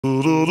Jim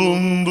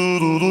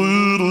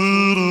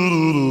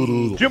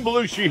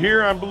Belushi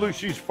here on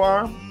Belushi's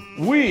Farm.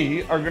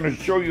 We are going to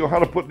show you how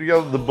to put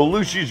together the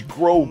Belushi's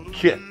Grow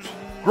Kit.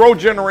 Grow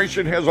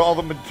Generation has all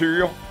the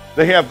material.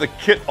 They have the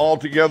kit all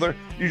together.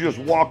 You just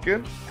walk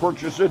in,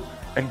 purchase it,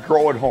 and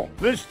grow at home.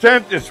 This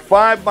tent is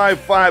 5 by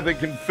 5. It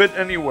can fit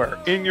anywhere.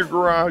 In your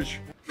garage,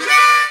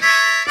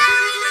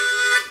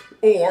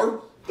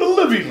 or the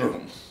living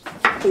room,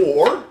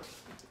 or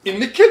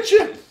in the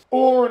kitchen,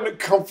 or in the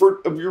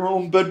comfort of your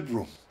own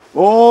bedroom,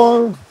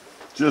 or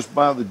just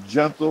by the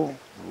gentle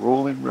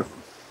rolling river.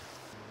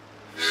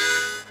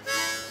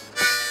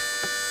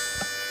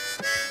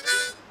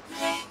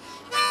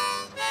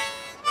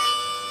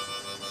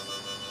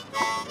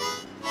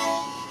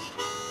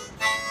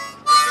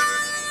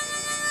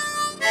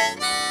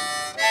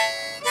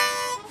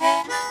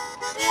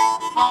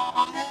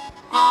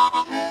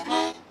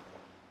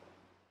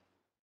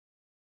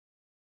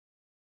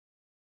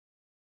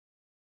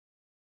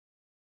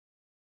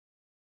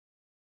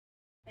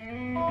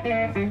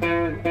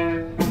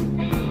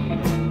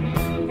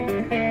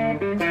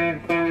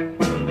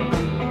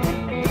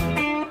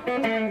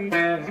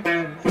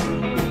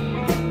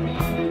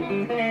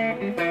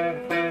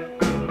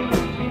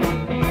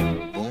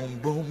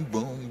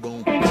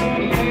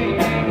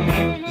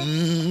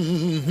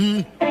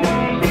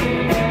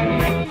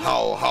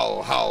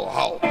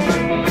 How.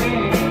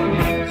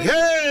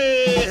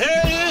 Hey,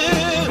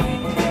 hey,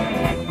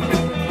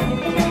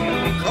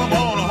 come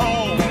on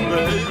home,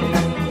 baby.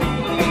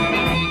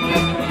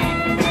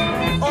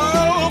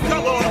 Oh,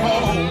 come on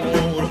home.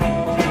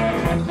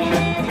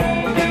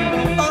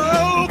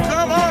 Oh,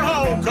 come on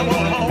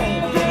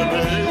home,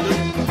 baby.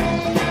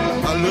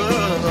 I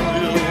love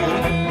you.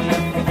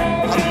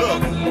 I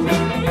love you.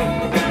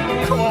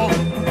 Come on.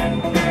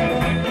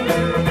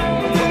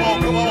 Come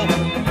on.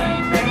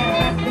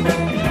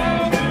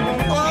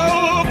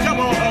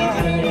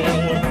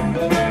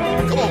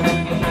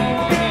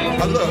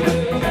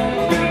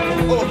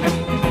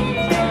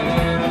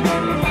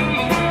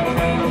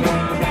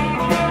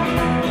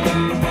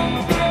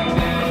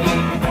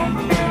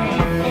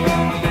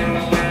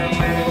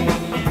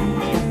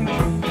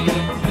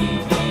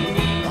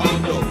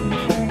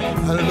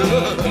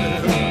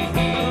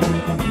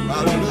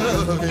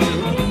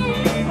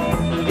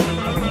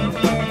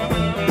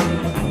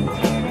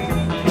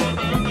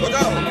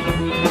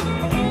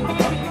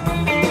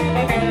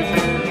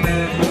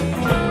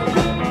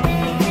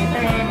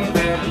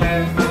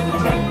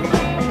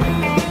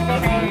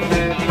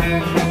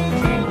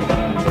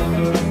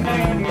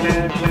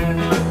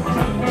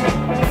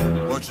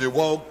 You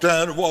walk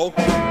that walk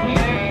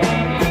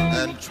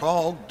and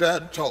talk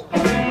that talk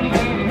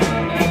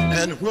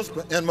and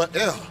whisper in my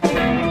ear,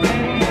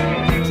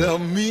 tell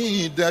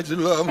me that you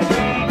love me.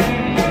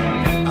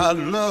 I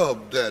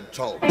love that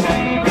talk,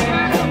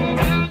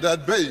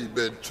 that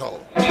baby talk.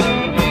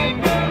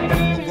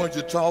 Once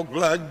you talk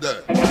like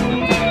that,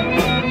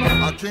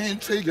 I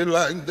can't take it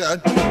like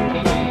that.